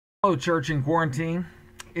Hello, Church in Quarantine.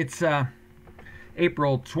 It's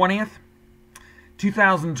April 20th,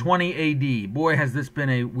 2020 AD. Boy, has this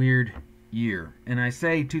been a weird year. And I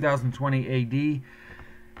say 2020 AD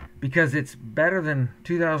because it's better than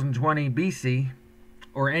 2020 BC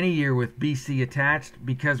or any year with BC attached,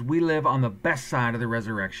 because we live on the best side of the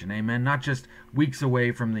resurrection. Amen. Not just weeks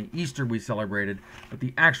away from the Easter we celebrated, but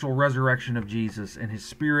the actual resurrection of Jesus and his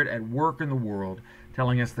Spirit at work in the world,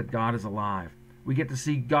 telling us that God is alive. We get to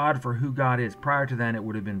see God for who God is. Prior to then, it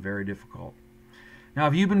would have been very difficult. Now,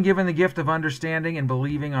 have you been given the gift of understanding and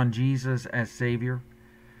believing on Jesus as Savior?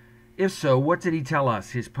 If so, what did he tell us,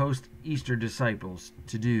 his post-Easter disciples,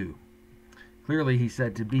 to do? Clearly, he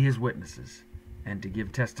said to be his witnesses and to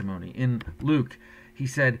give testimony. In Luke, he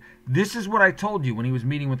said, "This is what I told you," when he was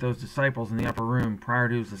meeting with those disciples in the upper room prior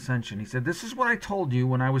to his ascension. He said, "This is what I told you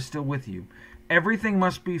when I was still with you. Everything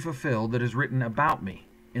must be fulfilled that is written about me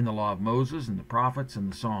in the law of Moses and the prophets and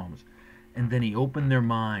the Psalms." And then he opened their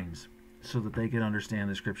minds so that they could understand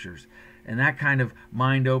the scriptures. And that kind of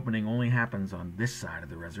mind opening only happens on this side of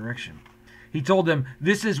the resurrection. He told them,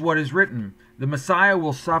 "This is what is written. The Messiah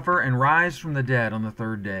will suffer and rise from the dead on the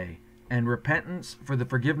third day, and repentance for the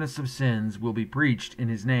forgiveness of sins will be preached in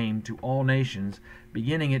his name to all nations,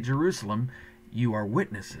 beginning at Jerusalem. You are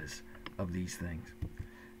witnesses of these things."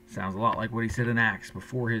 Sounds a lot like what he said in Acts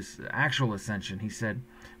before his actual ascension. He said,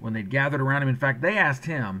 when they'd gathered around him, in fact, they asked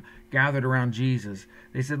him, gathered around Jesus,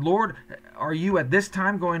 they said, "Lord, are you at this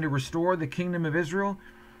time going to restore the kingdom of Israel?"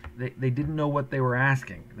 They didn't know what they were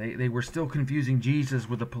asking. They were still confusing Jesus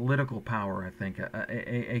with a political power, I think,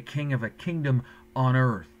 a king of a kingdom on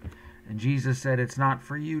earth. And Jesus said, "It's not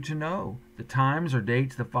for you to know the times or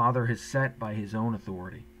dates the Father has set by his own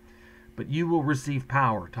authority. But you will receive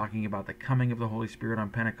power," talking about the coming of the Holy Spirit on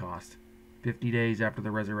Pentecost, 50 days after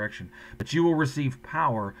the resurrection. "But you will receive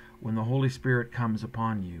power when the Holy Spirit comes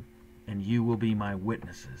upon you, and you will be my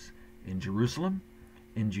witnesses in Jerusalem,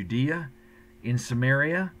 in Judea, in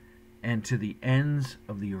Samaria, and to the ends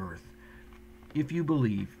of the earth." If you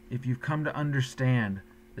believe, if you've come to understand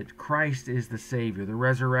that Christ is the Savior, the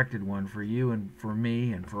resurrected one for you and for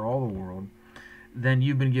me and for all the world, then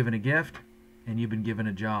you've been given a gift and you've been given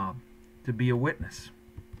a job to be a witness.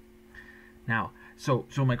 Now, so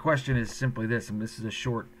my question is simply this, and this is a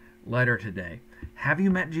short letter today. Have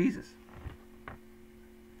you met Jesus?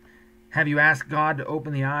 Have you asked God to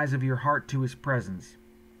open the eyes of your heart to his presence?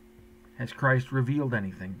 Has Christ revealed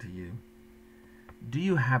anything to you? Do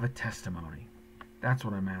you have a testimony? That's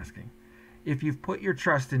what I'm asking. If you've put your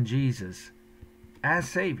trust in Jesus as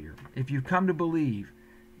Savior, if you've come to believe,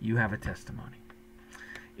 you have a testimony.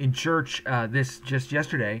 In church, just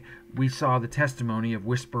yesterday, we saw the testimony of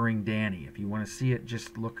Whispering Danny. If you want to see it,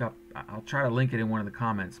 just look up. I'll try to link it in one of the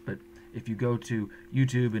comments. But if you go to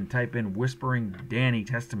YouTube and type in Whispering Danny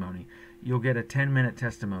testimony, you'll get a 10-minute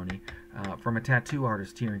testimony from a tattoo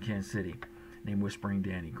artist here in Kansas City named Whispering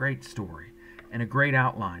Danny. Great story and a great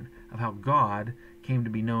outline of how God came to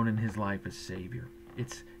be known in his life as Savior.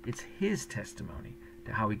 It's his testimony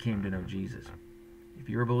to how he came to know Jesus. If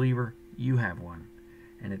you're a believer, you have one.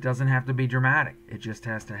 And it doesn't have to be dramatic. It just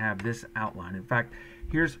has to have this outline. In fact,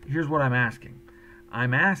 here's what I'm asking.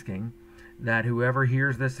 I'm asking that whoever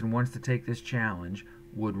hears this and wants to take this challenge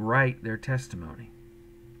would write their testimony.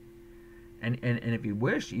 And if you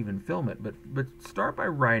wish, even film it. But start by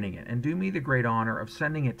writing it. And do me the great honor of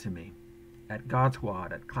sending it to me at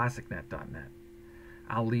godsquad@classicnet.net.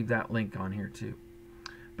 I'll leave that link on here too.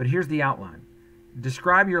 But here's the outline.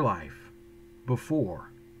 Describe your life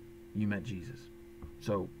before you met Jesus.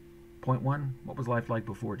 So, point 1, what was life like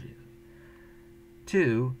before Jesus?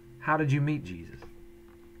 2, how did you meet Jesus?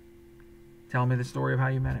 Tell me the story of how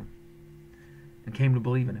you met him and came to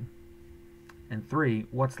believe in him. And 3,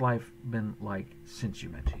 what's life been like since you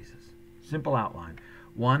met Jesus? Simple outline.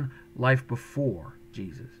 1, life before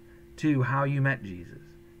Jesus. 2, how you met Jesus.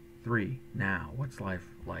 3, now, what's life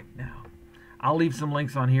like now? I'll leave some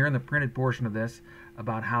links on here in the printed portion of this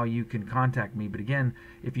about how you can contact me. But again,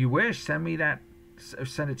 if you wish, send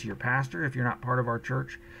it to your pastor. If you're not part of our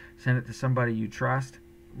church, send it to somebody you trust.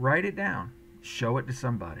 Write it down. Show it to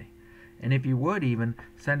somebody. And if you would even,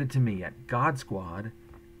 send it to me at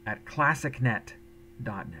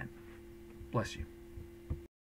godsquad@classicnet.net. Bless you.